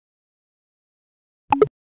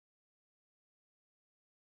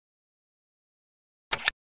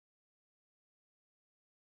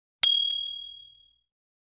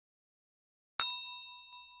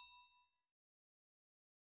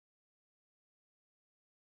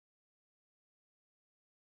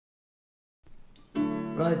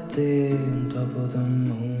Right there on top of the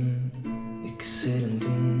moon, we could sit and do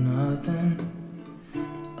nothing.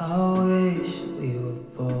 I wish we were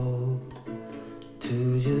bold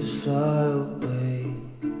to just fly away.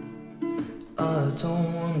 I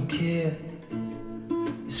don't wanna care,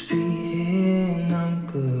 just be here and I'm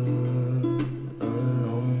good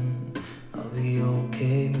alone. I'll be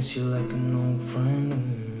okay, miss you like an old friend.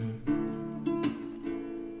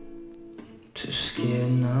 Too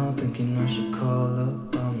scared now, thinking I should call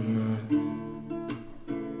up, I'm not.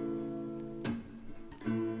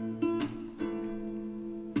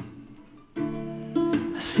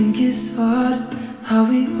 I think it's hard how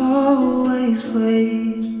we always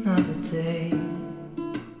wait another day,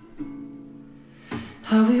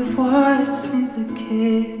 how we watch things that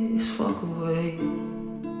can't just walk away.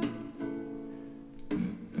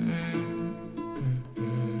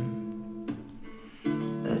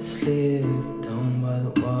 Let's live down by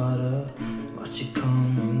the water, watch it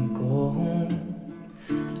come and go home.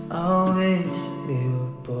 I wish we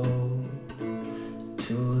were bold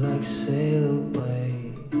to like sail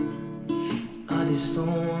away. I just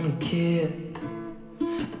don't wanna care.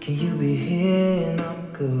 Can you be here and I'm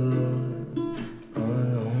good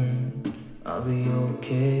alone? I'll be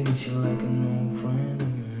okay, miss you like an old friend.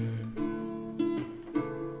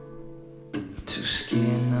 Too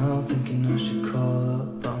scared now, thinking I should call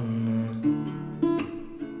up, I'm not.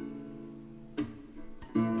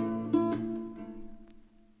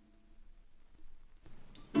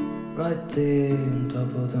 Right there on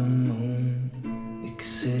top of the moon, we could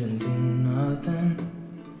sit and do nothing.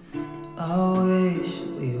 I wish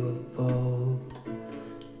we were bold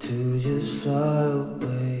to just fly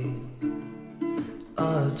away.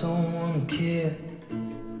 I don't wanna care,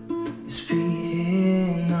 just be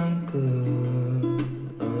here and I'm good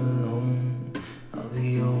alone. I'll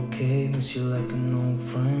be okay, miss you like an old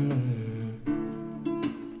friend.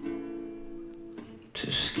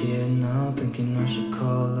 Too scared now, thinking I should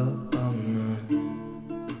call up, I'm not.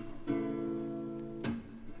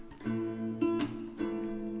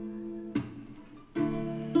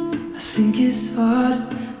 I think it's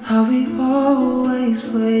hard how we always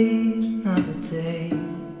wait another day,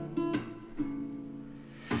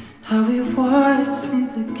 how we watch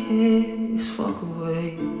things that can't just walk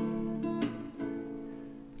away.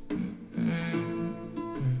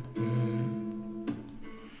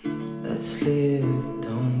 Let's live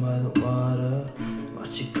down by the water,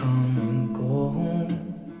 watch it come and go home.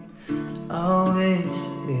 I wish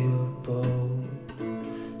we were bold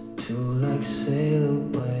to like sail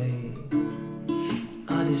away.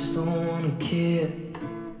 I just don't wanna care.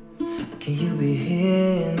 Can you be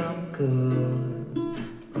here and I'm good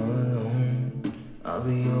alone? I'll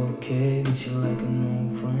be okay, miss you like an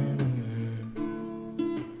old friend.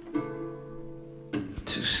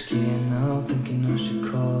 Too scared now, thinking I should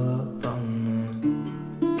call up, I'm not.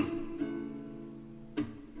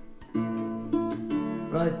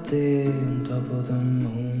 Right there on top of the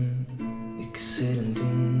moon, we could sit and do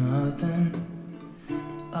nothing.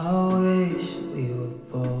 I wish we were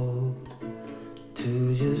bold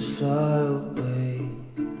to just fly away.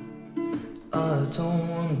 I don't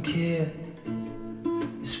wanna care,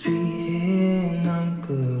 just be here and I'm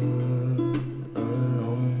good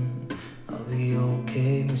alone. I'll be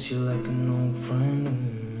okay, miss you like an old friend.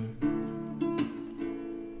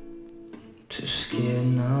 Too scared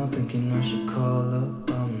now, thinking I should call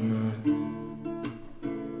up, I'm not.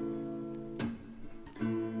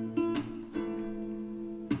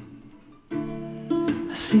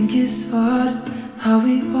 I think it's hard how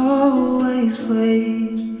we always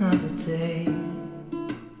wait another day,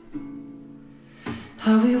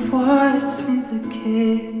 how we watch things that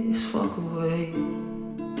can't just walk away.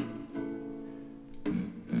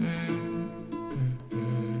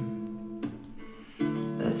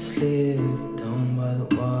 Let's live down by the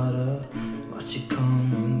water, watch it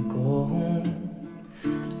come and go home.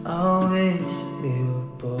 I wish we were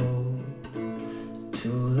bold to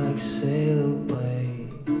like sail away.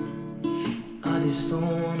 I just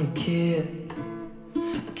don't wanna care.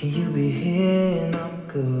 Can you be here and I'm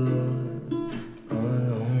good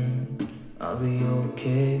alone? I'll be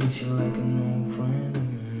okay, miss you like an old friend.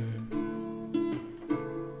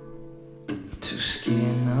 Too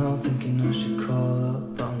scared now, thinking I should call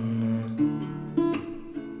up, I'm not.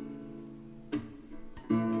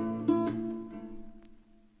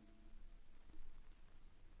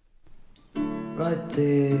 Right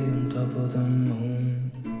there on top of the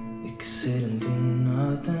moon, we could sit and do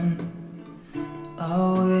nothing. I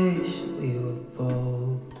wish we were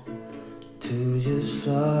bold to just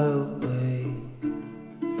fly away.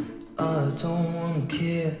 I don't wanna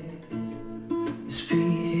care, just be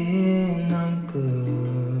here and I'm good.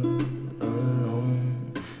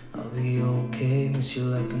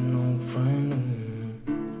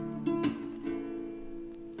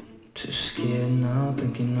 now,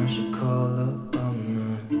 thinking I should call up all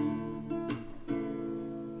night.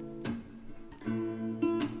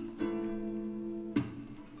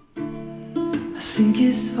 I think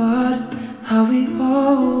it's hard how we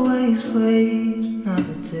always wait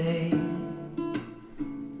another day,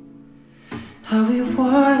 how we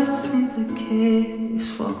watch things that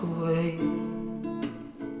kids walk away.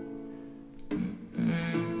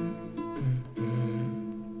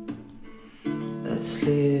 Let's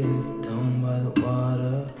live down by the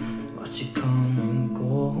water, watch it come and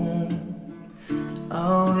go home. I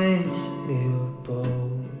wish we were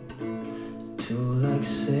both to like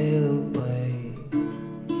sail away.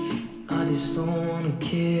 I just don't wanna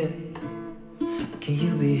care. Can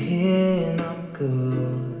you be here and I'm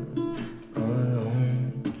good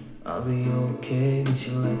alone? I'll be okay, miss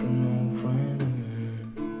you like an old friend.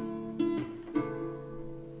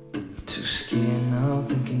 Too scared now,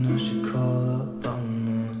 thinking I should call up all night.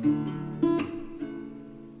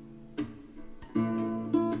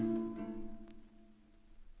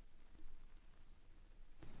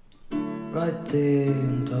 Right there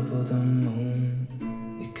on top of the moon,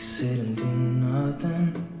 we could sit and do nothing.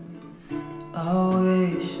 I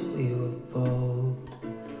wish we were bold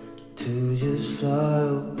to just fly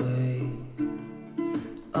away.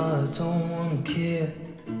 I don't wanna care,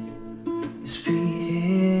 just be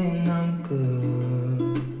here and I'm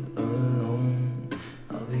good alone.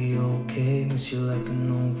 I'll be okay, miss you like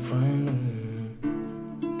an old friend.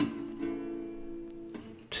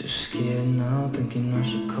 Too scared now, thinking I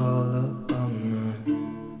should call up all night.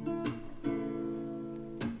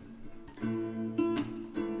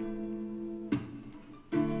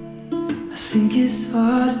 I think it's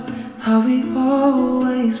hard how we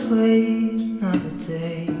always wait another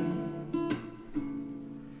day,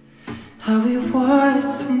 how we watch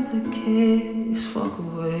things that kids walk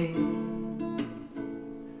away.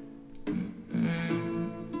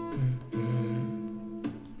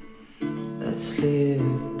 Let's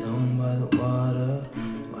live down by the water,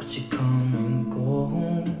 watch it come and go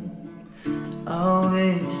home. I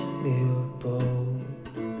wish we were both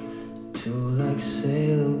to like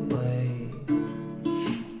sail away.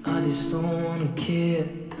 I just don't wanna care.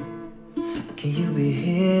 Can you be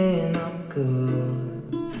here and I'm good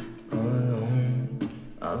alone?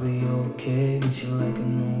 I'll be okay, miss you like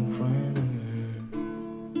an old friend.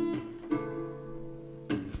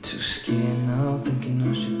 Too scared now, thinking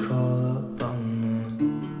I should call up all night.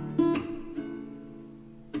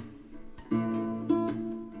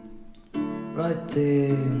 Right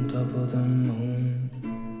there on top of the moon,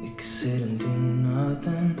 we could sit and do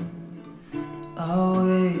nothing. I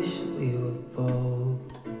wish we were bold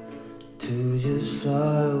to just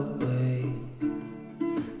fly away.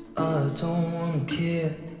 I don't wanna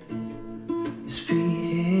care, just be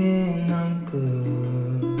here and I'm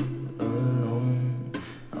good alone.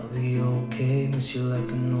 I'll be okay, miss you like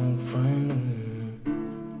an old friend.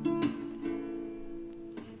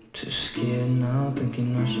 Too scared now,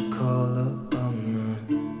 thinking I should call up all night.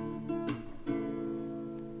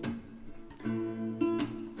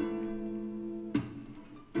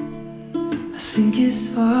 I think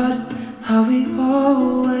it's hard how we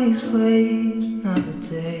always wait another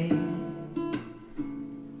day,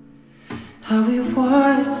 how we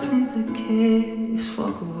watch things that kids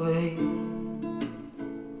walk away.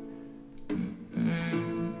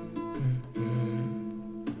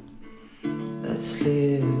 Let's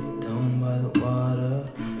live down by the water,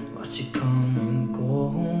 watch it come and go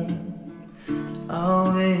home. I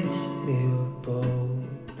wish we were both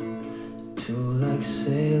to like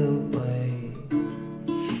sail away.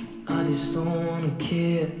 I just don't wanna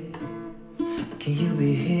care. Can you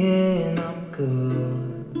be here and I'm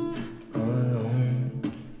good alone?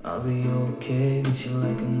 I'll be okay, miss you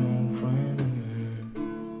like an old friend.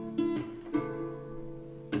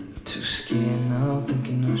 Too scared now,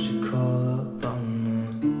 thinking I should call up all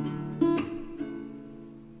night.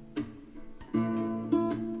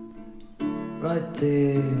 Right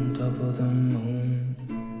there on top of the moon,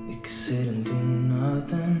 we could sit and do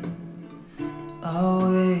nothing. I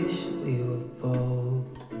wish we were bold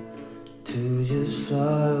to just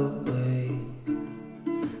fly away.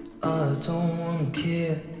 I don't wanna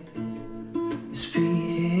care, just be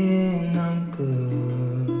here and I'm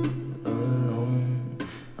good alone.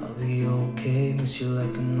 I'll be okay, miss you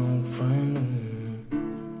like an old friend.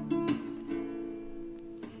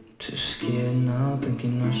 Too scared now,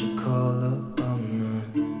 thinking I should call up all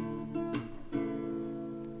night.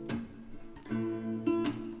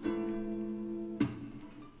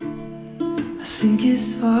 I think it's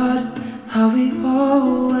hard how we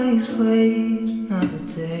always wait another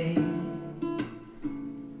day,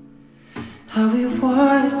 how we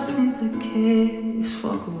watch things that kids just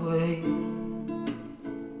walk away.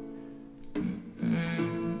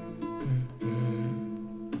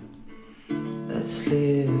 Let's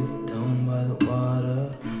live down by the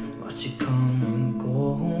water, watch you come and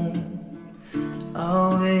go home. I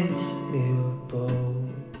wish we were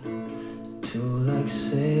both to like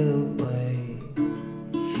sail away.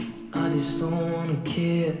 I just don't wanna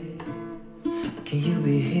care. Can you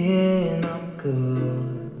be here and I'm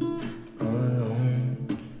good alone?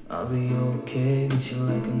 I'll be okay, miss you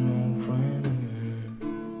like an old friend.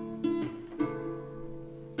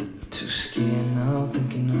 Too scared now,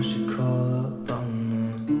 thinking I should call up on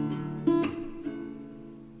her.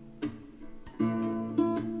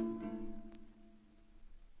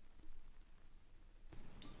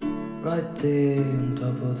 Right there on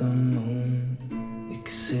top of the moon, we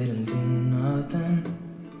could sit and do nothing.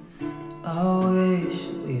 I wish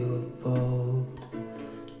we were both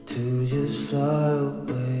to just fly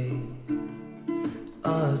away.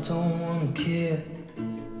 I don't wanna care,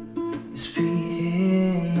 just be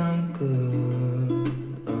here and I'm good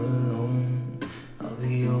alone. I'll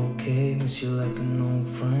be okay, miss you like an old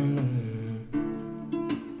friend.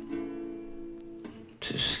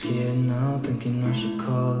 Too scared now, thinking I should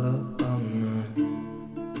call up on her.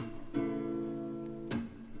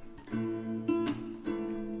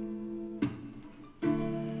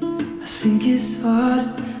 I think it's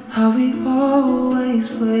hard how we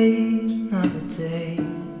always wait another day,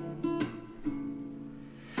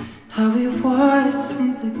 how we watch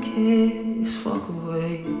things that can't just walk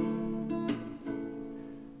away.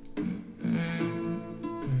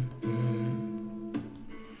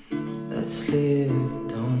 Let's live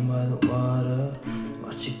down by the water,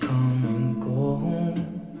 watch you come and go home.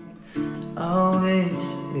 I wish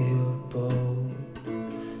we were both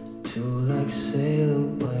to like sail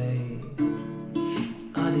away.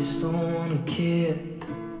 I just don't wanna care.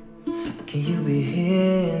 Can you be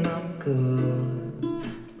here and I'm good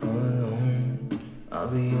alone? I'll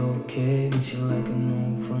be okay, miss you like an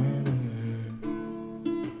old friend.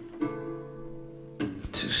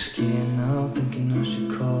 Too scared now, thinking I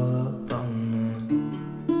should call up on her.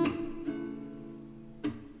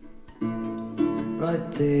 Right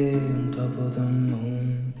there on top of the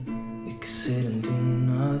moon, we could sit and do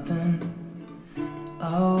nothing. I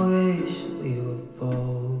wish we were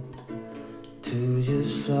both to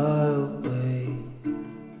just fly away.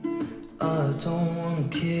 I don't wanna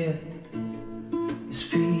care, just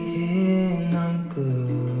be here and I'm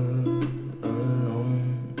good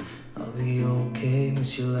alone. I'll be okay,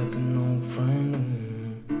 miss you like an old friend.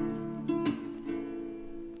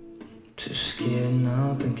 Too scared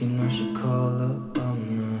now, thinking I should call up on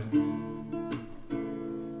her.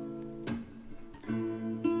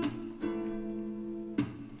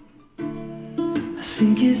 I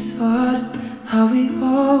think it's hard how we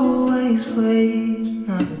always wait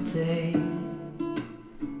another day,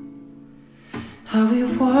 how we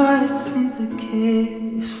watch things that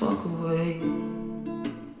can't just walk away.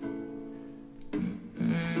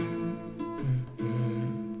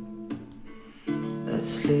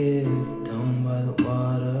 Let's live down by the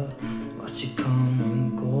water, watch you come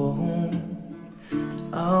and go home.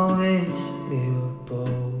 I wish we were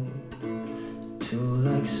both to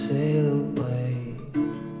like sail away.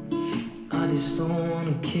 I just don't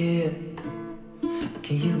wanna care.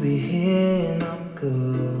 Can you be here and I'm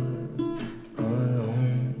good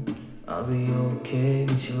alone? I'll be okay,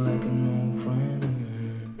 miss you like an old friend.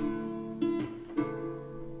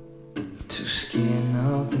 Too scared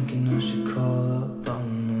now, thinking I should call up on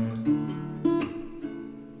her.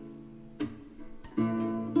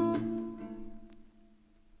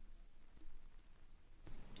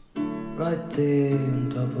 Right there on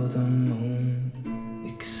top of the moon,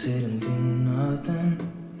 we could sit and do nothing.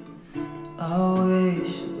 I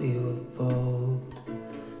wish we were both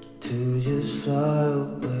to just fly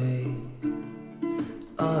away.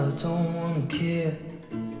 I don't wanna care,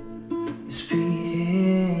 just be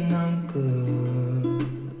here and I'm good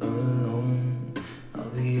alone.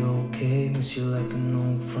 I'll be okay, miss you like an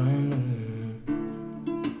old friend.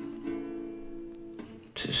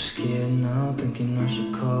 Too scared now, thinking I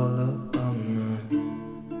should call up on her.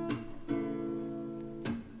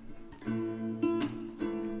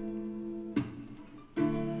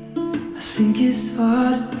 I think it's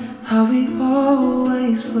hard how we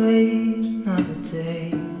always wait another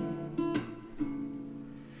day,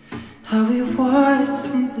 how we watch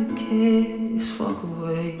things that can't just walk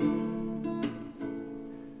away.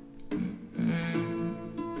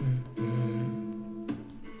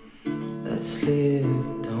 Let's live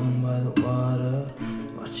down by the water,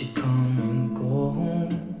 watch you come and go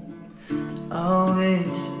home. I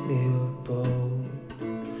wish we were both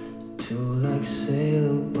to like say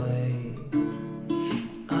sail away.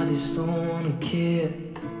 I just don't wanna care.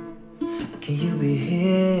 Can you be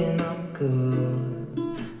here and I'm good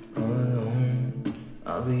alone?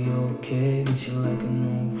 I'll be okay, miss you like an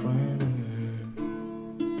old friend.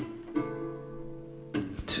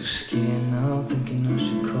 Too scared now, thinking I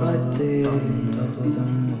should call right there on top of the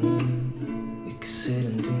moon. We could sit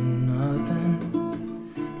and do nothing.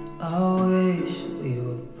 I wish we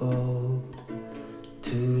were bold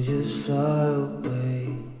to just fly away.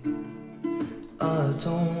 I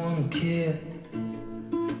don't wanna care.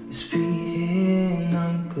 Just be here and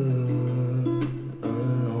I'm good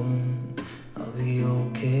alone. I'll be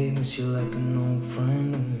okay, miss you like an old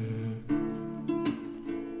friend.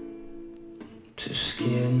 Too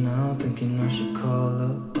scared now, thinking I should call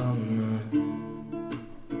up. I'm not.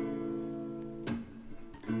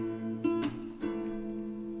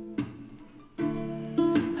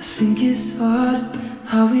 I think it's hard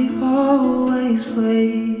how we always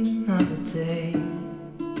wait another day.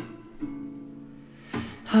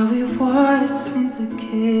 How we watch things that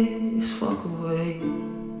can't just walk away.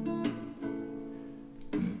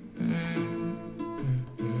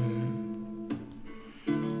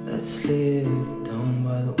 Let's live down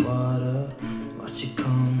by the water, watch it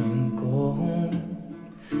come and go home.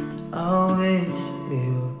 I wish we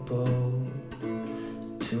were bold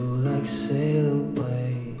to like sail away.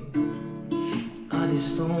 I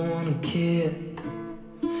just don't wanna care.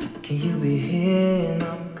 Can you be here and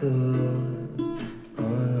I'm good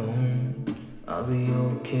alone? I'll be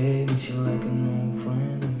okay, miss you like an old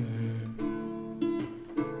friend.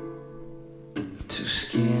 Too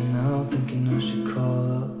scared now, thinking I should call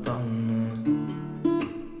up. I'm not.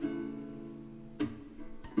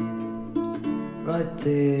 Right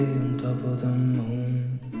there on top of the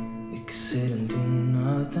moon, we could sit and do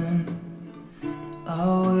nothing. I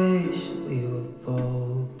wish we were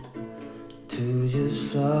bold to just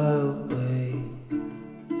fly away.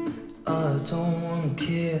 I don't wanna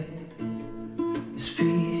care. Just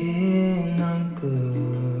be here and I'm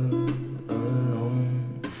good alone.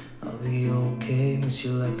 I'll be okay, miss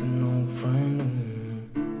you like an old friend.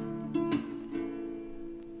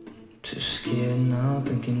 Too scared now,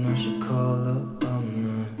 thinking I should call up. I'm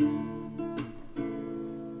not.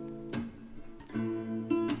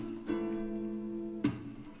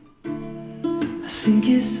 I think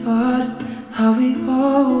it's hard how we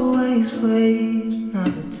always wait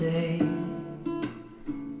another day.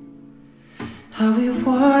 How we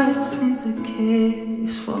watch things that can't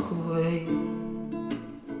just walk away.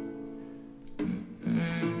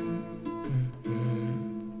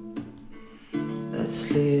 Let's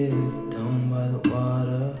live down by the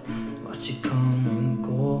water, watch it come and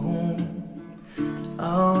go home. I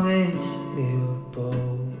wish we were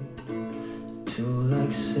bold to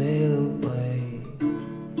like sail away.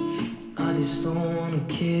 I just don't wanna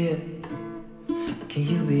care. Can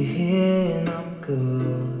you be here and I'm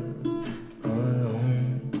good alone?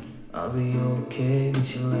 I'll be okay,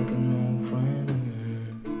 miss you like an old friend.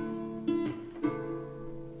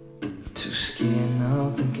 Too scared now,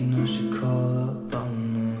 thinking I should call up. I'm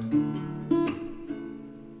not.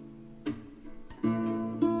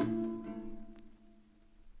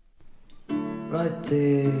 Right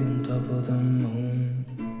there on top of the moon,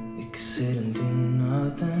 we could sit and do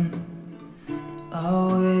nothing. I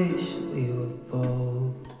wish we were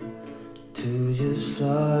bold to just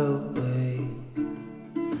fly away.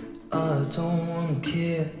 I don't wanna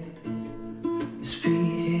care. Just be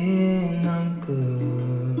here and I'm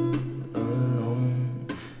good alone.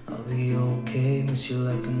 I'll be okay, miss you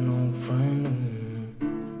like an old friend.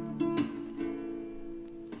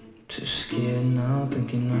 Too scared now,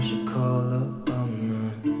 thinking I should call up. I'm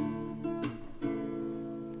not.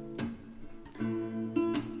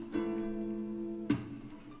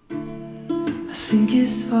 I think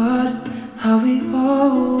it's hard how we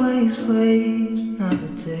always wait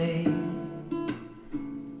another day.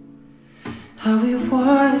 How we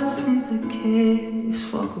watch things that can't just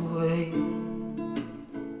walk away.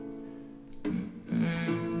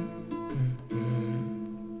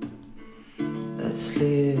 Let's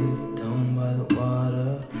live down by the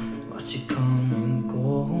water, watch it come and go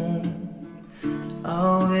home. I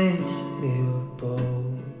wish we were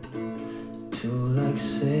bold to like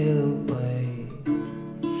sail away.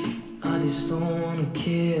 I just don't wanna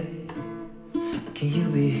care. Can you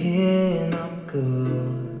be here and I'm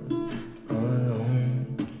good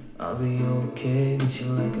alone? I'll be okay, miss you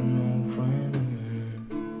like an old friend.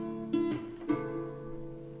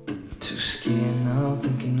 Too scared now,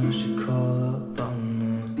 thinking I should call up. I'm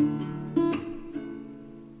not.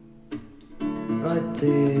 Right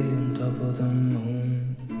there on top of the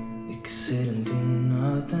moon, we could sit and do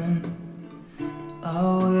nothing. I I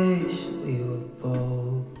wish we were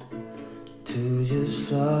bold to just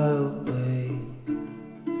fly away.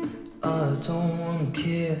 I don't wanna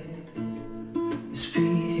care, just be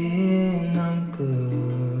here and I'm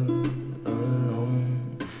good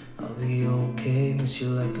alone. I'll be okay, miss you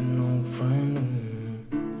like an old friend.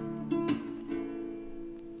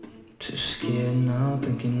 Too scared now,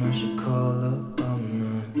 thinking I should call up all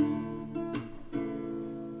night.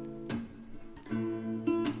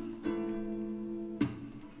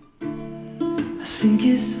 I think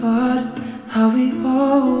it's hard how we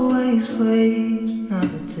always wait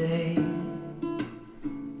another day,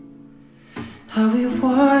 how we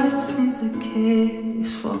watch things that can't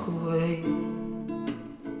just walk away.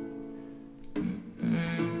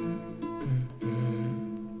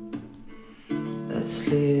 Let's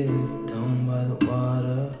live down by the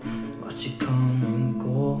water, watch it come and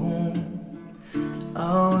go home. I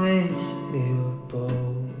wish we were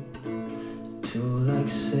bold to like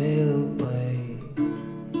sail away.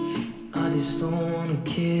 I just don't wanna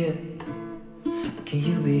care, can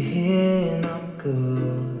you be here and I'm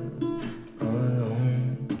good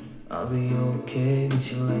alone? I'll be okay,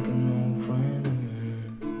 miss you like an old friend.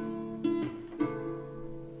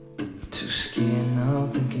 Too scared now,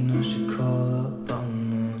 thinking I should call up all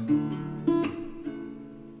night.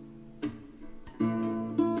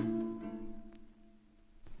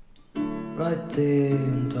 Right there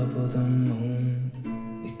on top of the moon,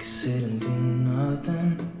 we could sit and do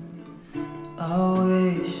nothing. I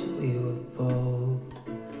wish we were bold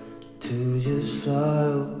to just fly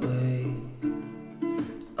away.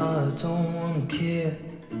 I don't wanna care,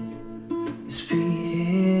 just be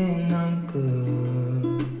here and I'm good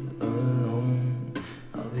alone.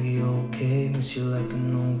 I'll be okay, miss you like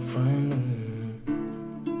an old friend.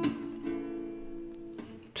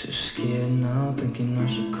 Too scared now, thinking I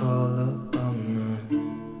should call up all night.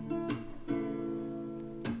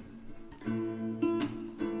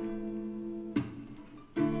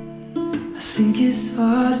 I think it's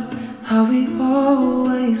hard how we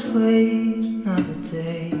always wait another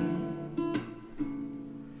day,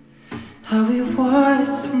 how we watch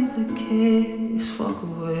things that can't just walk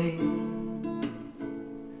away.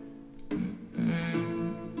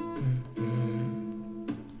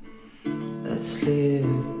 Let's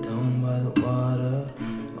live down by the water,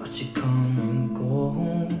 watch it come and go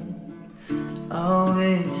home. I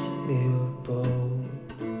wish we were bold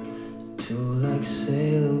to like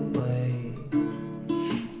sail away.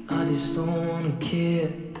 I just don't wanna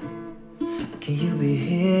care, can you be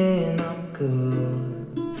here and I'm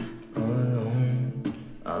good alone?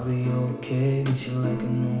 I'll be okay, miss you like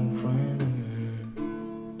an old friend.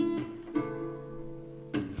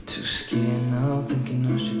 Too scared now, thinking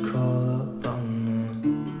I should call up all night.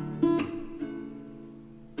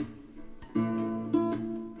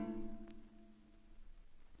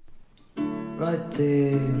 Right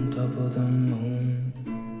there on top of the moon,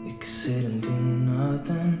 we could sit and do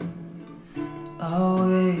nothing. I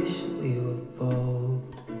wish we were bold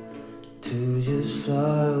to just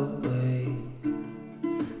fly away.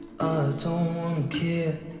 I don't wanna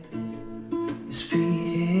care, just be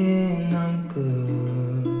here and I'm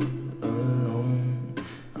good alone.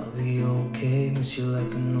 I'll be okay, miss you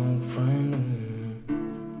like an old friend.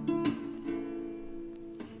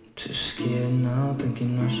 Too scared now,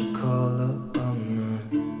 thinking I should call up all night.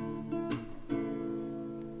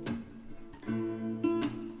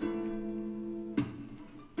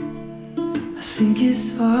 I think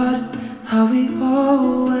it's hard how we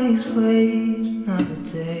always wait another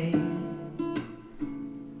day,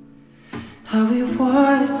 how we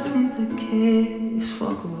watch things that can't just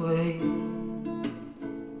walk away.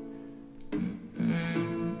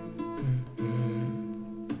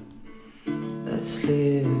 Let's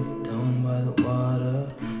live down by the water,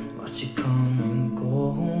 watch it come and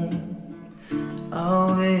go home. I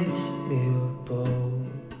wish we were bold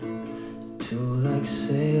to like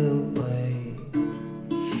sail away.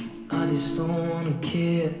 I just don't wanna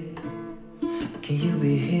care, can you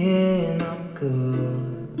be here and I'm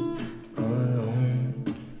good alone?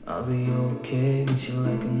 I'll be okay, miss you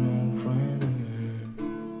like an old friend.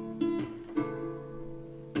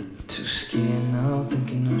 Too scared now,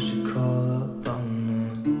 thinking I should call up all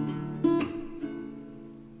night.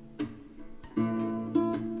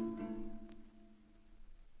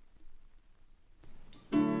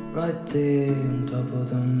 Right there on top of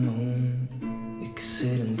the moon, we could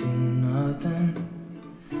sit and do nothing.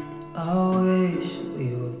 I wish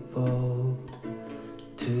we were bold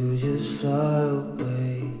to just fly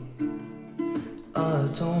away. I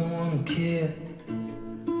don't wanna care,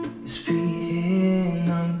 just be here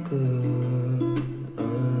and I'm good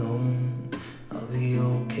alone. I'll be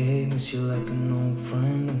okay, miss you like an old friend.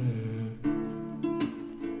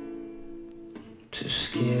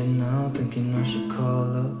 thinking I should call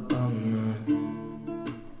up all night.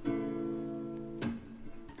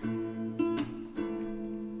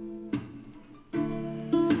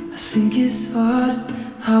 I think it's odd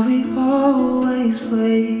how we always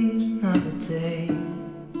wait another day,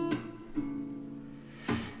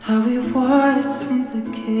 how we watch things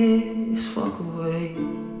that kids walk away.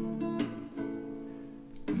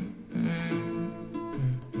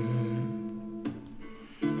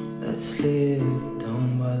 Let's live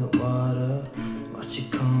down by the water, watch it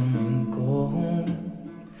come and go home.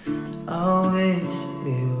 I wish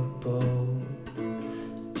we were both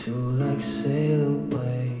to like sail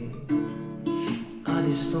away. I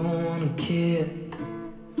just don't wanna care.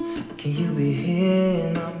 Can you be here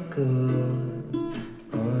and I'm good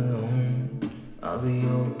alone? I'll be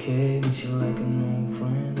okay, miss you like an old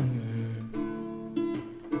friend.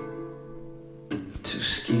 Too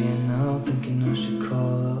scared now, thinking I should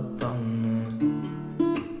call up all night.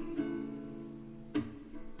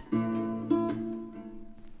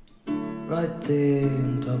 Right there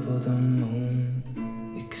on top of the moon,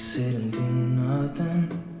 we could sit and do nothing.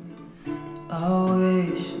 I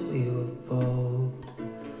wish we were bold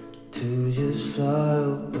to just fly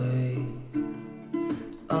away.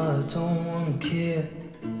 I don't wanna care,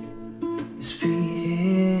 just be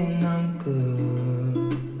here and I'm good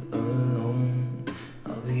alone.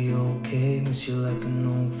 I'll be okay, miss you like an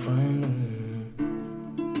old friend.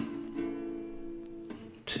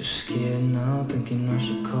 Too scared now, thinking I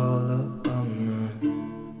should call up all night.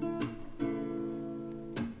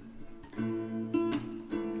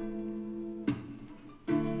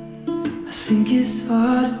 I think it's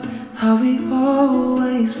odd how we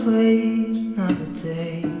always wait another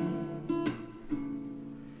day,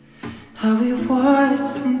 how we watch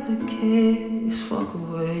things that kids walk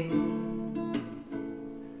away.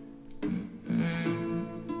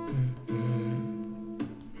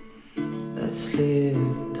 Let's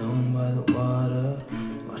live down by the water,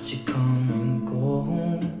 watch it come and go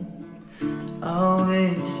home. I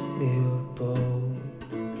wish we were both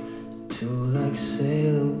to like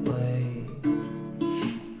sail away.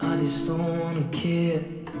 I just don't wanna care.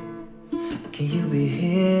 Can you be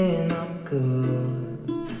here and I'm good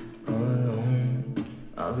alone?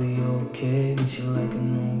 I'll be okay, miss you like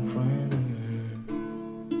an old friend.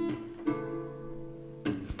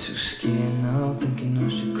 Too scared now, thinking I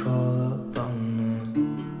should call up all night.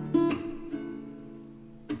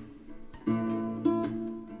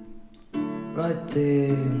 Right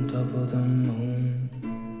there on top of the moon,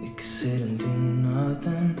 we could sit and do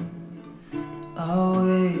nothing. I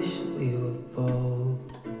wish we were bold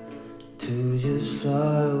to just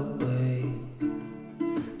fly away.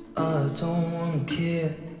 I don't wanna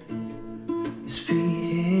care, just be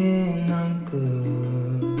here and I'm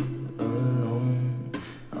good alone.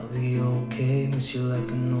 I'll be okay, miss you like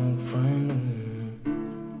an old friend.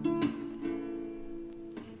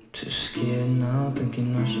 Too scared now,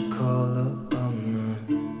 thinking I should call up all night.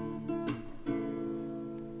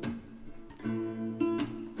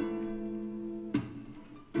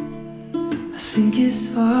 I think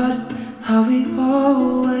it's odd how we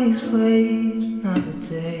always wait another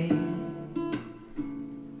day,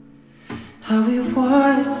 how we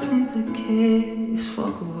watch things that kids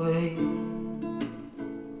walk away.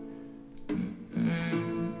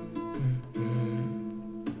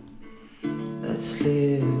 Let's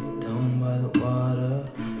live down by the water,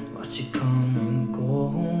 watch it come and go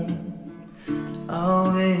home. I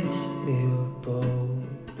wish we were both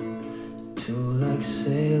to like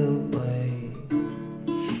sail away.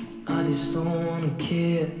 I just don't wanna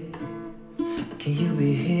care. Can you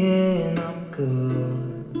be here and I'm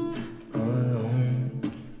good alone?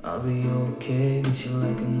 I'll be okay, miss you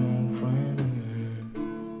like an old friend.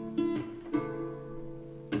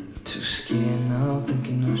 Too scared now,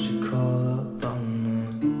 thinking I should call up all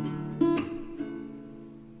night.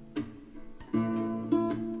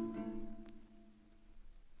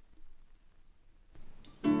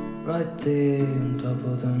 Right there on top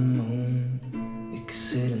of the moon, we could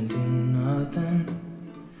sit and do nothing.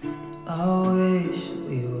 I wish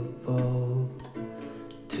we were bold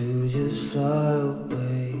to just fly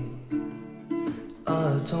away. I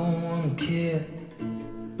don't wanna care,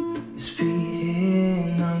 just be here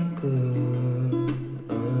and I'm good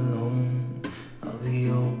alone. I'll be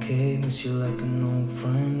okay, miss you like an old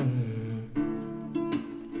friend.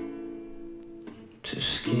 Too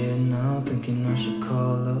scared now, thinking I should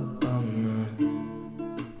call up all night.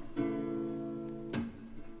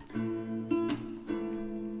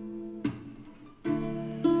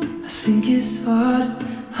 I think it's odd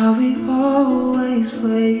how we always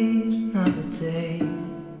wait another day,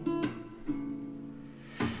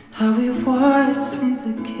 how we watch things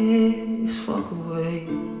things I can't just walk away.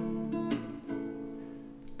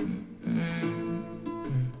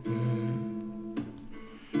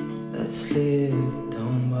 Let's live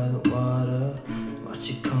down by the water, watch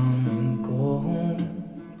you come and go home.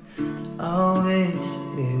 I wish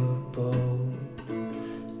we were both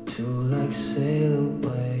to like sail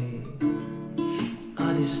away.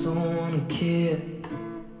 I just don't wanna care.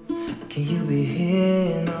 Can you be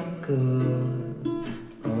here and I'm good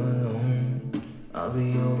alone? I'll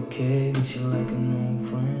be okay, miss you like an old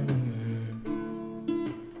friend.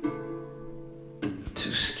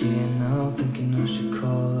 Too scared now, thinking I should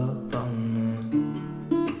call up on her.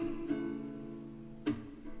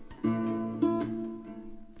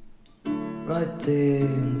 Right there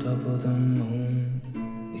on top of the moon,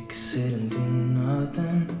 we could sit and do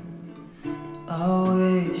nothing. I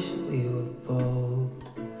wish we were bold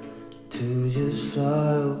to just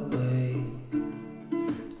fly away.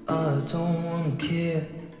 I don't wanna care,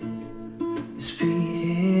 just be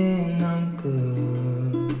here and I'm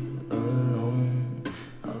good alone.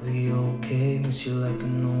 I'll be okay, miss you like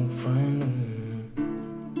an old friend.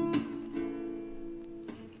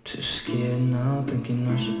 Too scared now, thinking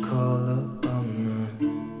I should call up on her.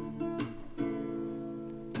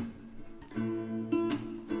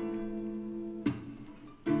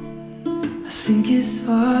 I think it's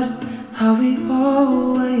hard how we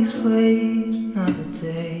always wait another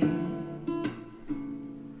day,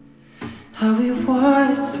 how we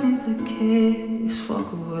watch things that can't just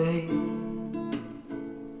walk away.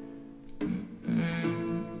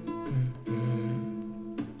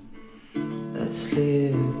 Let's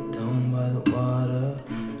live down by the water,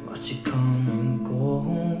 watch you come and go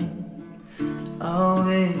home. I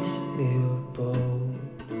wish we were both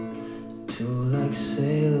to like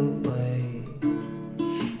sail away.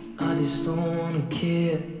 I just don't wanna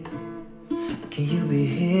care. Can you be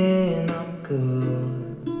here and I'm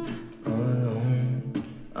good alone?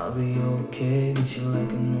 I'll be okay, miss you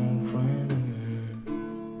like an old friend.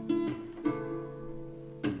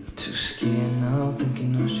 Too scared now,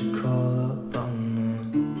 thinking I should call up on her.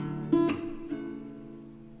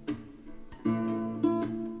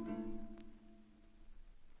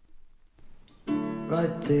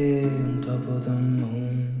 Right there on top of the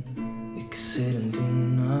moon, we could sit and do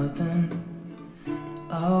nothing.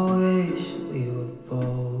 I wish we were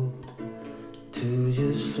bold to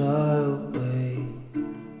just fly away.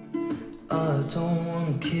 I don't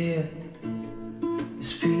wanna care,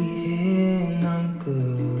 just be here and I'm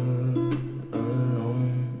good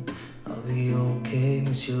alone. I'll be okay,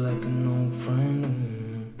 miss you like an old friend.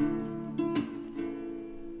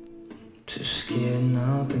 Too scared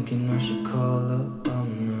now, thinking I should call up on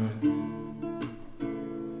her.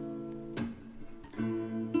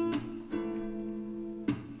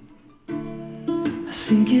 I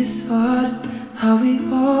think it's hard how we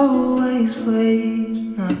always wait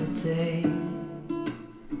another day,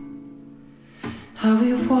 how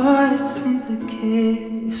we watch things that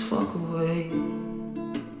can't just walk away.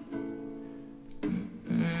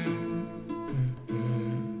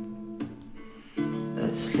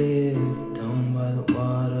 Let's live down by the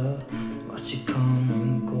water, watch you come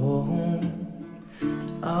and go home.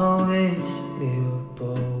 I wish we were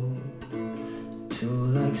both to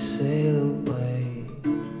like sail away.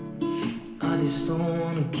 I just don't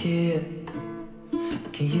wanna care.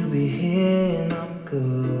 Can you be here and I'm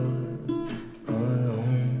good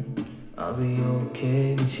alone? I'll be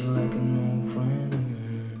okay, miss you like an old friend.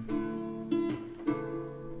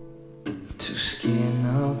 Too scared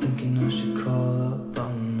now, thinking I should call up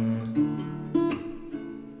on her.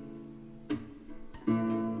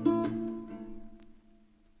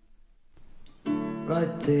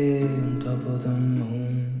 Right there on top of the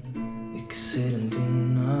moon, we could sit and do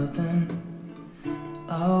nothing.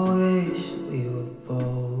 I wish we were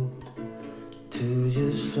bold to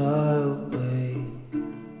just fly away.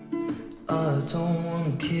 I don't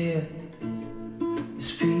wanna care,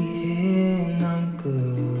 just be here and I'm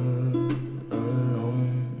good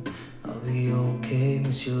alone. I'll be okay,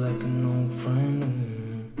 miss you like an old friend.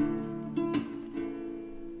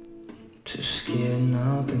 Too scared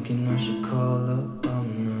now, thinking I should call up on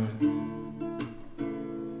her.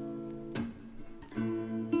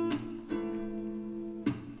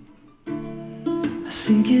 I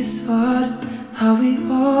think it's hard how we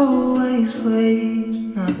always wait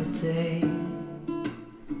another day,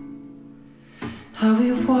 how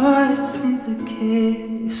we watch things that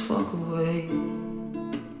can't just walk away.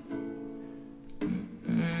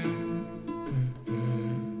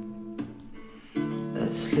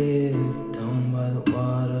 Let's live down by the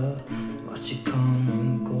water, watch you come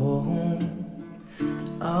and go home.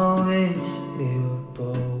 I wish we were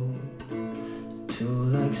both to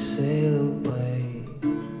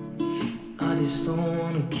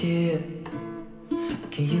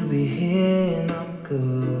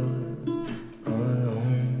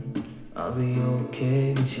be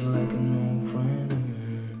okay, miss you like an old friend.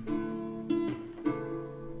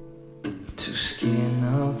 Too scared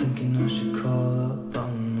now, thinking I should call up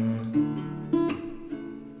on her.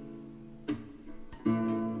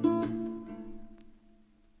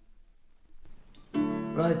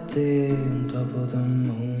 Right there on top of the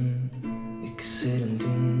moon, we could sit and do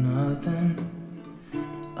nothing.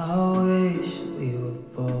 I wish we were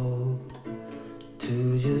bold to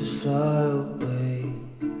just fly away.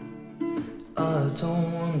 I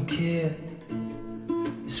don't wanna care,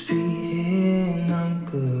 just be here and I'm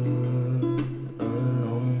good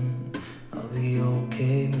alone. I'll be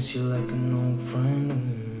okay, miss you like an old friend.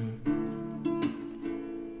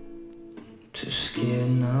 Too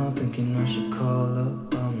scared now, thinking I should call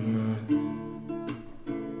up on her.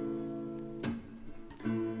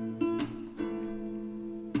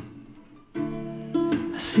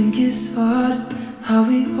 I think it's odd how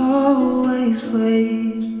we always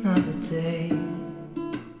wait another day,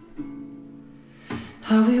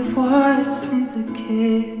 how we watch things that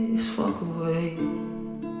can't just walk away.